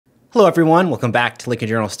Hello, everyone. Welcome back to Lincoln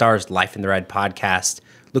Journal-Star's Life in the Red podcast.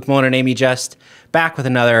 Luke Mullin and Amie just back with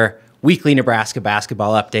another weekly Nebraska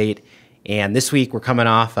basketball update. And this week, we're coming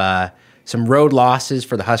off some road losses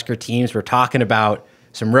for the Husker teams. We're talking about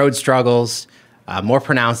some road struggles, more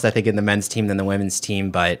pronounced, I think, in the men's team than the women's team,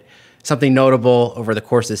 but something notable over the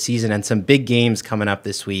course of the season and some big games coming up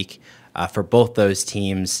this week for both those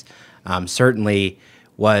teams. Certainly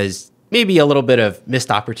was maybe a little bit of missed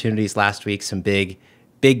opportunities last week, some big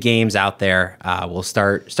games out there. We'll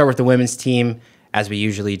start with the women's team, as we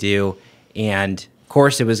usually do. And, of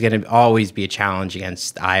course, it was going to always be a challenge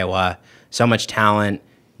against Iowa. So much talent.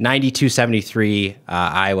 92-73,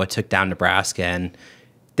 Iowa took down Nebraska, and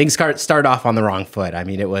things started off on the wrong foot. I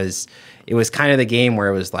mean, it was kind of the game where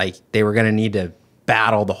it was like they were going to need to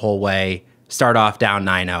battle the whole way, start off down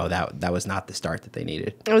 9-0. That was not the start that they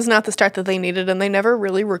needed. It was not the start that they needed, and they never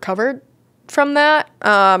really recovered from that.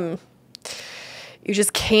 You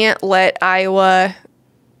just can't let Iowa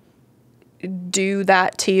do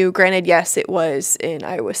that to you. Granted, yes, it was in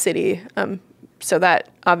Iowa City, so that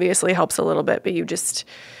obviously helps a little bit, but you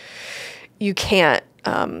can't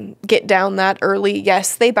get down that early.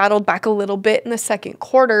 Yes, they battled back a little bit in the second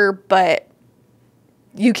quarter, but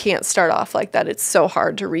you can't start off like that. It's so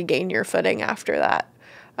hard to regain your footing after that,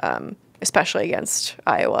 especially against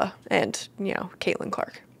Iowa and, Caitlin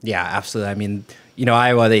Clark. Yeah, absolutely. I mean,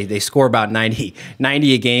 Iowa, they score about 90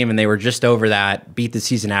 a game, and they were just over that, beat the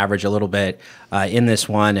season average a little bit in this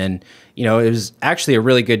one. And, it was actually a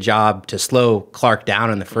really good job to slow Clark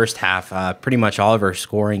down in the first half. Pretty much all of her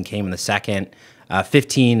scoring came in the second.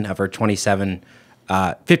 15 of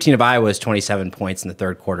Iowa's 27 points in the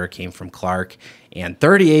third quarter came from Clark, and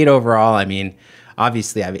 38 overall. I mean,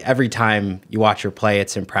 obviously, every time you watch her play,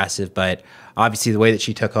 it's impressive, but obviously the way that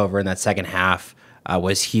she took over in that second half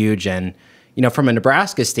was huge. And, from a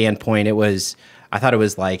Nebraska standpoint, I thought it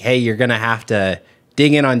was like, hey, you're going to have to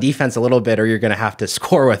dig in on defense a little bit, or you're going to have to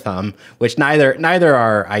score with them, which neither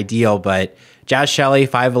are ideal. But Jazz Shelley,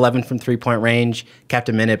 5-11 from three-point range, kept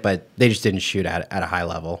them in it, but they just didn't shoot at a high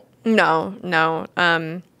level. No.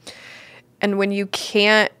 And when you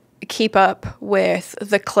can't keep up with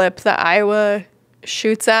the clip that Iowa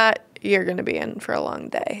shoots at, you're going to be in for a long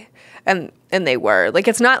day. And they were. Like,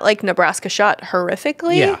 it's not like Nebraska shot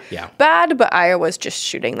horrifically bad, but Iowa's just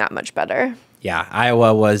shooting that much better. Yeah,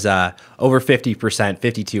 Iowa was over 50%,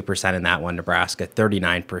 52% in that one. Nebraska,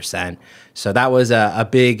 39%. So that was a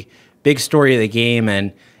big story of the game.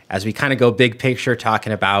 And as we kind of go big picture,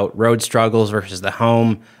 talking about road struggles versus the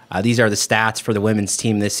home, these are the stats for the women's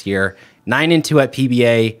team this year. 9-2 at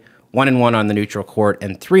PBA, 1-1 on the neutral court,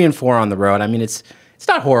 and 3-4 on the road. I mean, it's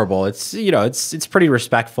not horrible. It's pretty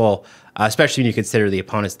respectful, especially when you consider the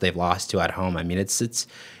opponents they've lost to at home. I mean, it's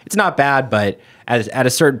not bad, but at a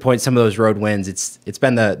certain point, some of those road wins, it's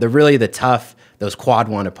been the tough, those quad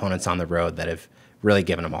one opponents on the road that have really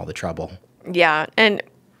given them all the trouble. Yeah, and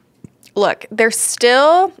look, they're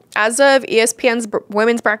still, as of ESPN's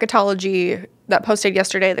women's bracketology that posted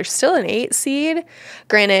yesterday, they're still an 8 seed.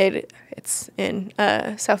 Granted, it's in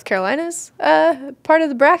South Carolina's part of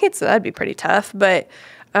the bracket, so that'd be pretty tough. But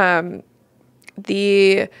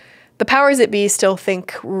the powers that be still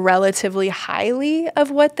think relatively highly of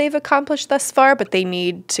what they've accomplished thus far, but they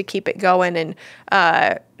need to keep it going. And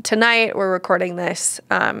tonight, we're recording this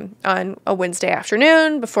on a Wednesday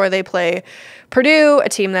afternoon before they play Purdue, a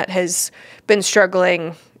team that has been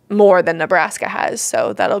struggling more than Nebraska has.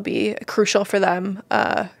 So that'll be crucial for them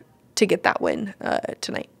to get that win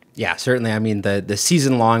tonight. Yeah, certainly. I mean, the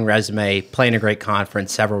season-long resume, playing a great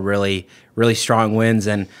conference, several really, really strong wins.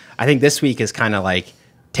 And I think this week is kind of like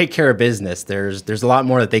take care of business. There's a lot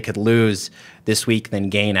more that they could lose this week than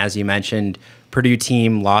gain. As you mentioned, Purdue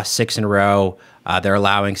team lost 6 in a row. They're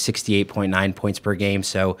allowing 68.9 points per game,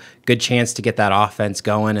 so good chance to get that offense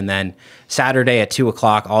going. And then Saturday at 2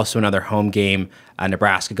 o'clock, also another home game,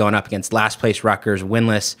 Nebraska going up against last-place Rutgers,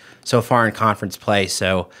 winless so far in conference play.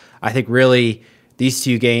 So I think really these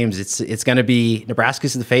two games, it's going to be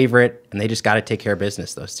Nebraska's the favorite, and they just got to take care of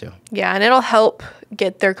business, those two. Yeah, and it'll help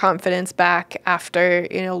get their confidence back after,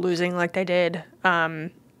 losing like they did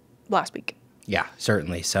last week. Yeah,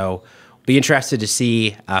 certainly. So be interested to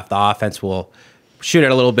see if the offense will shoot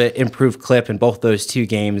at a little bit improved clip in both those two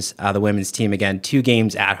games. The women's team, again, 2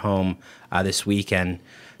 games at home this week. And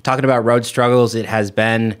talking about road struggles, it has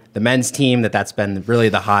been the men's team that's been really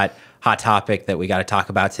the hot topic that we got to talk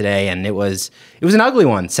about today. And it was an ugly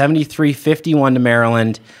one, 73-51 to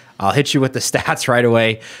Maryland. I'll hit you with the stats right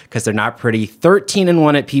away because they're not pretty.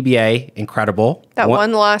 13-1 at PBA, incredible. That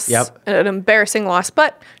one loss, an embarrassing loss,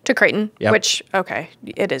 but to Creighton, which, okay,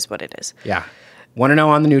 it is what it is. Yeah. 1-0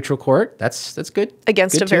 on the neutral court. That's good.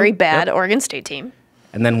 Against good a very too. bad Yep. Oregon State team.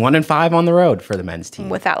 And then 1-5 on the road for the men's team.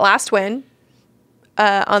 With that last win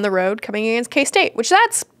on the road coming against K-State, which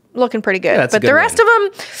that's looking pretty good. Yeah, that's a but good the rest win.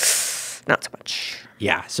 of them, not so much.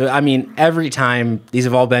 Yeah. So, I mean, every time, these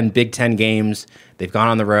have all been Big Ten games. They've gone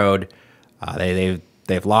on the road.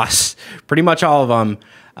 They've lost pretty much all of them.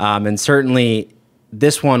 And certainly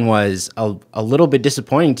this one was a little bit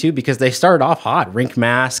disappointing, too, because they started off hot. Rink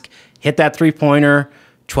Mask hit that three-pointer,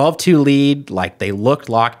 12-2 lead. Like, they looked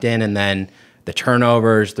locked in, and then the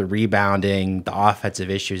turnovers, the rebounding, the offensive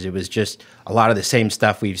issues, it was just a lot of the same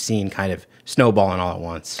stuff we've seen kind of snowballing all at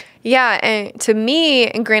once. Yeah, and to me,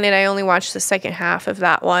 and granted, I only watched the second half of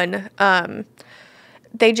that one,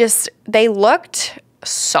 they looked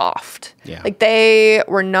soft. Yeah. Like, they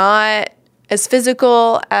were not as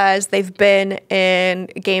physical as they've been in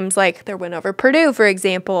games like their win over Purdue, for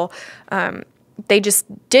example. They just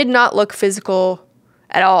did not look physical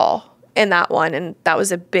at all in that one, and that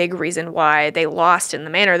was a big reason why they lost in the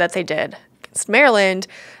manner that they did against Maryland.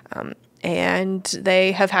 And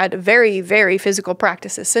they have had very, very physical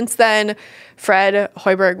practices since then. Fred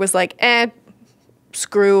Hoiberg was like,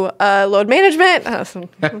 screw load management.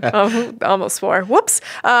 Almost swore. Whoops.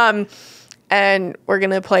 And we're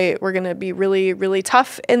going to be really, really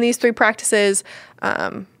tough in these 3 practices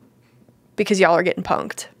because y'all are getting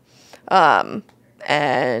punked.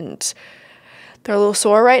 And they're a little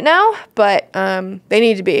sore right now, but they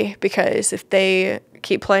need to be, because if they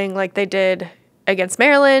keep playing like they did against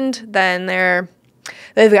Maryland, then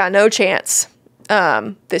they've got no chance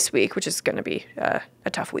this week, which is going to be a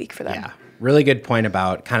tough week for them. Yeah, really good point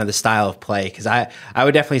about kind of the style of play, because I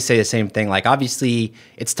would definitely say the same thing. Like, obviously,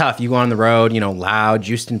 it's tough. You go on the road, loud,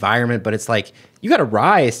 juiced environment, but it's like you got to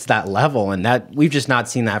rise to that level, and that we've just not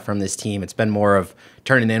seen that from this team. It's been more of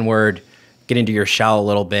turning inward, get into your shell a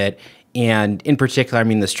little bit. And in particular, I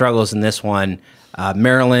mean, the struggles in this one,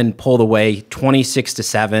 Maryland pulled away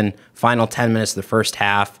 26-7, final 10 minutes of the first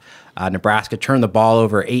half. Nebraska turned the ball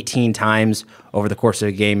over 18 times over the course of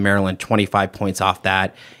the game. Maryland 25 points off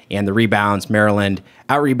that. And the rebounds, Maryland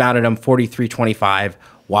out-rebounded them 43-25,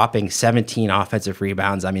 whopping 17 offensive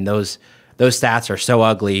rebounds. I mean, those stats are so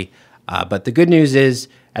ugly. But the good news is,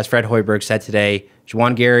 as Fred Hoiberg said today,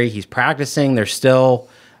 Juwan Gary, he's practicing. They're still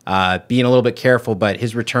being a little bit careful, but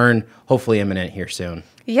his return hopefully imminent here soon.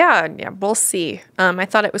 Yeah, we'll see. I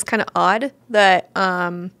thought it was kind of odd that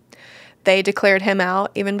they declared him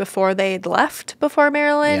out even before they'd left before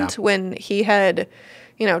Maryland, when he had,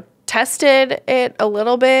 tested it a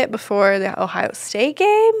little bit before the Ohio State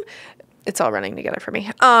game. It's all running together for me.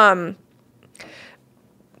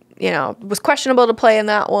 Was questionable to play in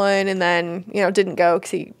that one, and then, didn't go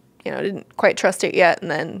because he, didn't quite trust it yet, and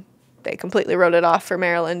then they completely wrote it off for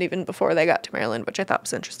Maryland even before they got to Maryland, which I thought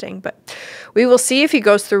was interesting. But we will see if he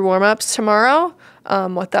goes through warm-ups tomorrow,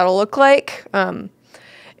 what that'll look like.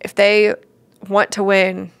 If they want to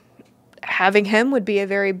win, having him would be a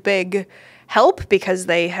very big help, because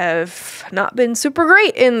they have not been super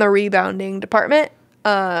great in the rebounding department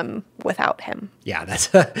without him. Yeah, that's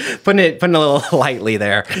putting it a little lightly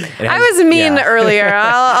there. I was mean earlier.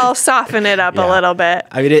 I'll soften it up a little bit.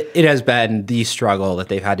 I mean, it has been the struggle that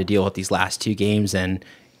they've had to deal with these last 2 games. And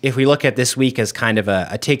if we look at this week as kind of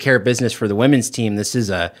a take care of business for the women's team, this is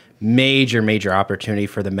a major, major opportunity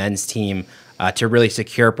for the men's team to really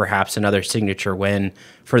secure perhaps another signature win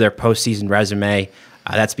for their postseason resume.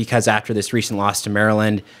 That's because after this recent loss to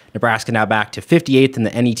Maryland, Nebraska now back to 58th in the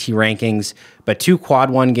NET rankings, but 2 quad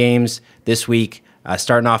 1 games this week,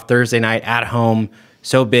 starting off Thursday night at home.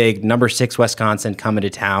 So big, number 6 Wisconsin coming to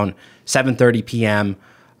town, 7:30 p.m.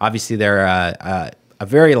 Obviously, they're a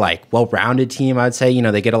very well-rounded team, I'd say.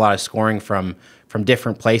 They get a lot of scoring from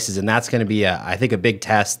different places, and that's going to be, I think, a big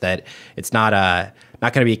test. That it's not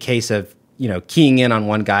going to be a case of keying in on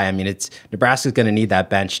one guy. I mean, Nebraska's going to need that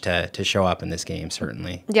bench to show up in this game,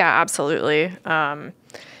 certainly. Yeah, absolutely.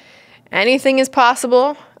 Anything is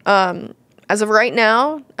possible. As of right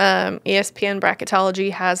now, ESPN Bracketology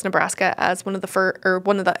has Nebraska as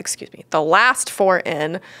the last 4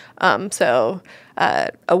 in. So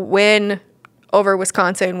a win over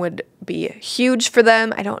Wisconsin would be huge for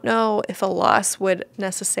them. I don't know if a loss would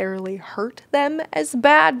necessarily hurt them as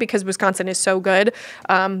bad, because Wisconsin is so good.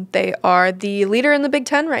 They are the leader in the Big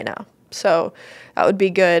Ten right now. So that would be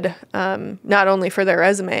good, not only for their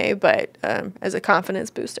resume, but as a confidence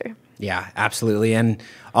booster. Yeah, absolutely. And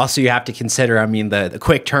also you have to consider, I mean, the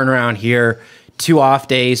quick turnaround here, 2 off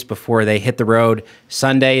days before they hit the road.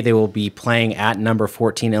 Sunday, they will be playing at number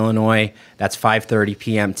 14 Illinois. That's 5:30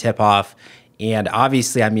 p.m. tip-off. And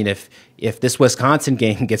obviously, I mean, if this Wisconsin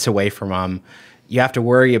game gets away from them, you have to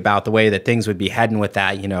worry about the way that things would be heading with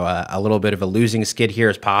that, a little bit of a losing skid here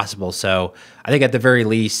as possible. So I think at the very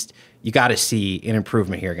least, you got to see an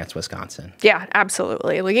improvement here against Wisconsin. Yeah,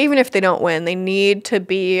 absolutely. Like, even if they don't win, they need to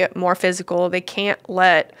be more physical. They can't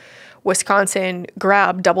let Wisconsin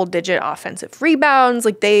grab double-digit offensive rebounds.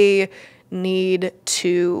 Like, they need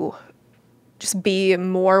to just be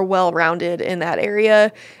more well-rounded in that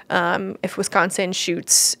area. If Wisconsin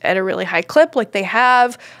shoots at a really high clip like they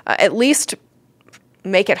have, at least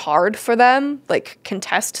make it hard for them, like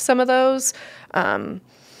contest some of those.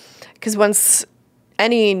 Because once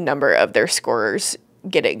any number of their scorers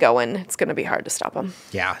get it going, it's going to be hard to stop them.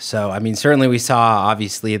 Yeah, so, I mean, certainly we saw,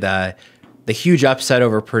 obviously, the huge upset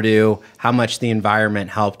over Purdue, how much the environment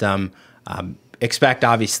helped them. Expect,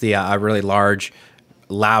 obviously, a really large,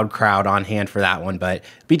 loud crowd on hand for that one, but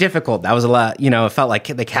it'd be difficult. That was a lot, it felt like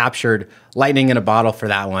they captured lightning in a bottle for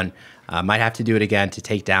that one. Might have to do it again to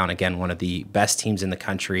take down, again, one of the best teams in the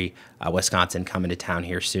country, Wisconsin, coming to town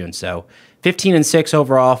here soon. So 15-6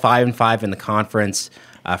 overall, 5-5 in the conference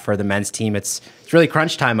for the men's team. It's really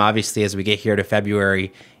crunch time, obviously, as we get here to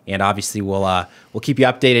February, and obviously we'll keep you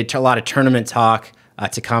updated to a lot of tournament talk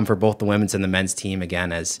to come for both the women's and the men's team,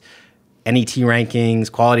 again, as NET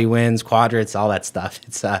rankings, quality wins, quadrants, all that stuff.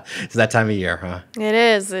 It's that time of year, huh? It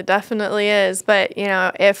is. It definitely is. But,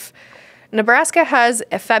 if Nebraska has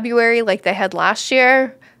a February like they had last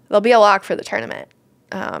year, they'll be a lock for the tournament.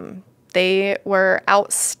 They were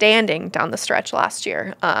outstanding down the stretch last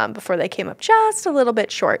year before they came up just a little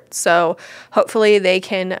bit short. So hopefully they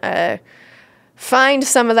can find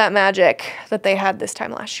some of that magic that they had this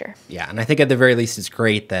time last year. Yeah, and I think at the very least it's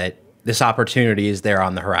great that this opportunity is there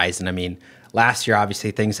on the horizon. I mean, last year,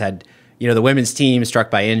 obviously, things had, the women's team struck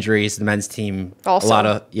by injuries, the men's team, also a lot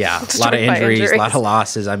of injuries, a lot of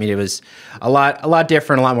losses. I mean, it was a lot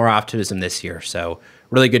different, a lot more optimism this year. So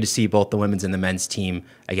really good to see both the women's and the men's team,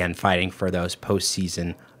 again, fighting for those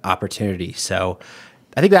postseason opportunities. So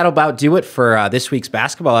I think that'll about do it for this week's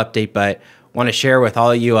basketball update, but want to share with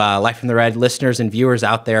all of you Life from the Red listeners and viewers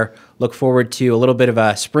out there, look forward to a little bit of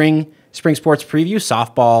a spring sports preview,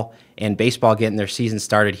 softball and baseball getting their season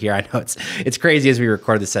started here. I know it's crazy as we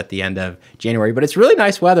record this at the end of January, but it's really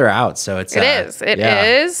nice weather out. So it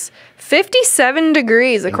is 57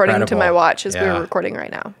 degrees according to my watch as we're recording right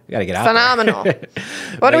now. We got to get out. Phenomenal.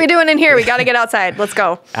 What are we doing in here? We got to get outside. Let's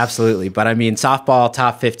go. Absolutely. But I mean, softball,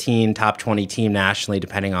 top 15, top 20 team nationally,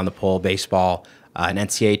 depending on the poll. Baseball, an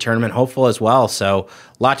NCAA tournament hopeful as well. So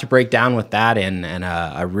a lot to break down with that, and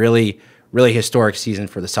a really, really historic season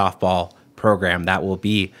for the softball program. That will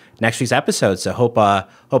be next week's episode. So hope all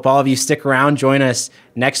of you stick around, join us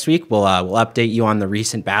next week. We'll update you on the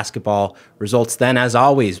recent basketball results then, as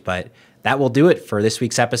always. But that will do it for this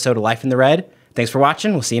week's episode of Life in the Red. Thanks for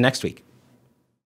watching. We'll see you next week.